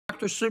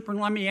Dr. Supran,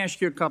 let me ask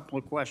you a couple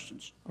of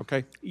questions.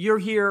 Okay. You're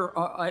here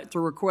at the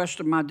request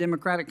of my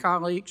Democratic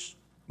colleagues?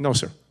 No,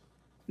 sir.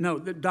 No,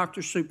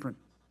 Dr. Supran.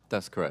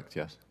 That's correct,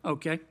 yes.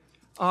 Okay.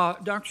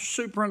 Dr.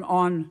 Supran,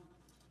 on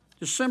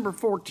December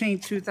 14,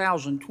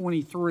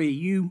 2023,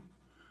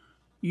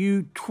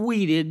 you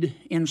tweeted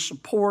in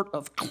support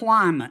of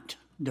climate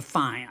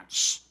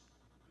defiance.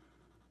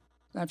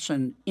 That's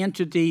an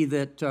entity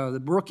that the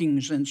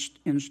Brookings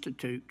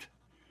Institute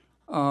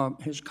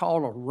has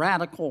called a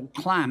radical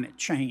climate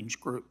change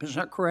group. Is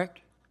that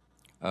correct?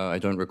 I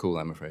don't recall,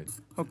 I'm afraid.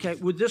 Okay.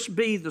 Would this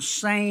be the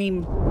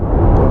same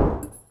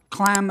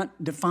climate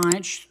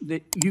defiance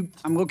that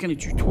I'm looking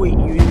at your tweet,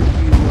 you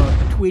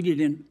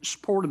tweeted in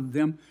support of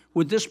them.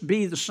 Would this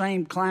be the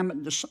same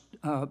climate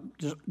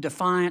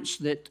defiance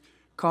that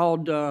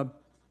called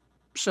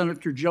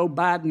Senator Joe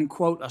Biden,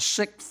 quote, a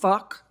sick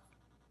fuck?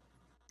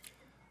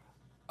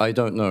 I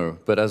don't know,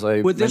 but as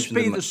I Would this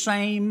be the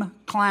same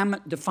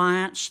climate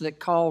defiance that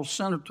called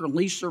Senator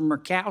Lisa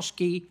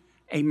Murkowski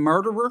a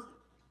murderer?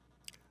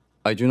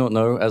 I do not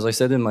know. As I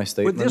said in my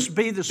statement... Would this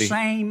be the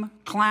same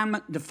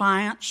climate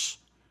defiance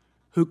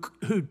who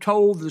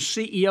told the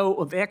CEO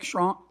of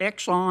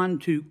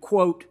Exxon to,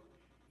 quote,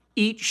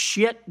 eat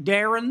shit,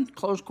 Darren,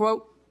 close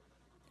quote?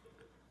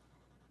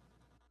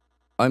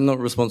 I'm not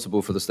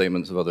responsible for the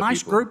statements of other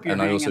nice people. Group you're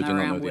and I also do not know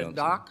around the with, answer.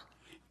 Doc.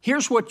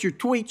 Here's what your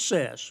tweet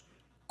says,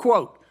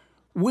 quote,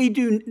 we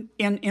do,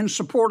 in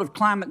support of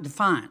climate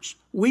defiance,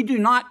 we do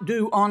not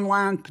do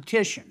online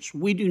petitions.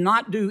 We do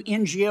not do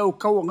NGO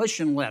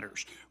coalition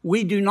letters.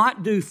 We do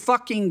not do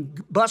fucking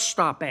bus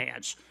stop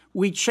ads.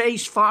 We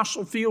chase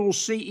fossil fuel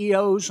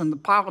CEOs and the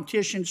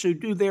politicians who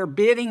do their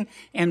bidding,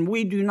 and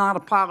we do not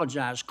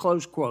apologize,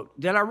 close quote.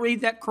 Did I read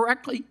that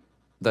correctly?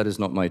 That is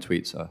not my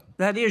tweet, sir.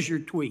 That is your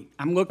tweet.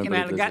 I'm looking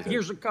at it.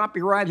 Here's a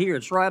copy right here.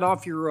 It's right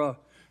off your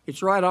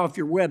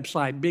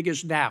website,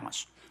 Biggest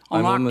Dallas.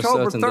 On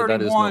October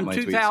 31,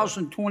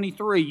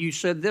 2023, you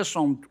said this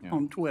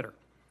on Twitter.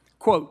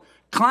 Quote,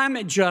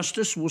 climate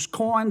justice was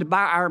coined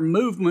by our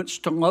movements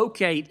to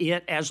locate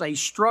it as a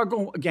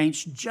struggle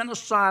against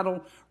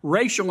genocidal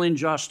racial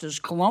injustice,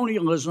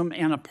 colonialism,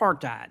 and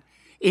apartheid.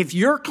 If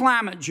your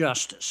climate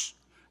justice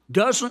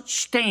doesn't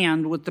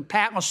stand with the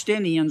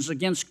Palestinians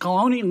against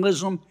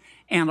colonialism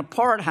and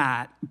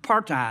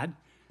apartheid,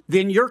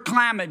 then your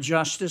climate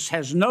justice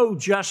has no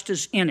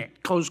justice in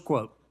it, close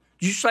quote.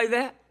 Did you say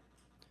that?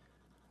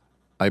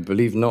 I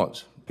believe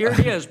not. Here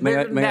it is, may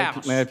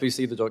I please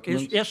see the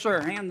documents? Yes,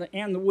 sir,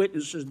 and the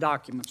witnesses'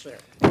 documents there.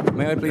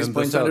 May I please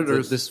point out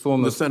that this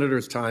form of... The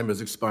senator's time has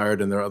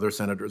expired, and there are other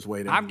senators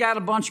waiting. I've got a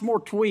bunch more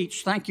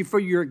tweets. Thank you for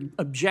your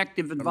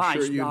objective advice,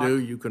 I'm sure you Doc. do.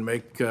 You can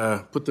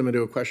put them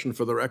into a question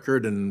for the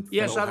record, and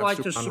yes, I'd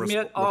like to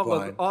submit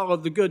all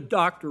of the good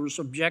doctors'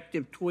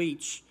 objective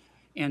tweets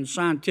and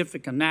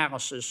scientific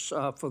analysis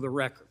for the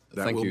record.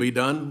 That will be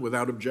done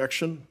without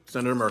objection.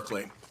 Senator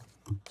Merkley.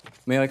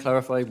 May I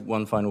clarify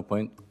one final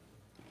point?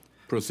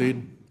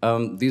 Proceed.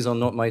 These are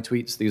not my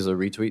tweets. These are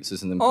retweets.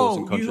 It's an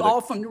important contradiction. You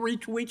often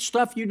retweet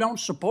stuff you don't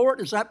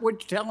support? Is that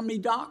what you're telling me,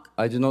 Doc?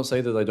 I did not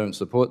say that I don't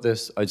support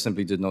this. I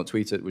simply did not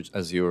tweet it, which,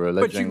 as you were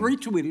alleging. But you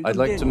retweeted I'd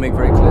like to make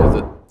very clear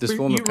that this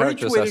form of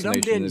character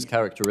assassination is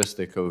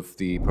characteristic of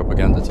the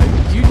propaganda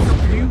techniques. You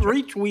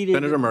retweeted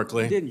Senator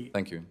Merkley. Didn't you?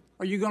 Thank you.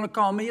 Are you going to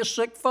call me a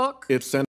sick fuck? It's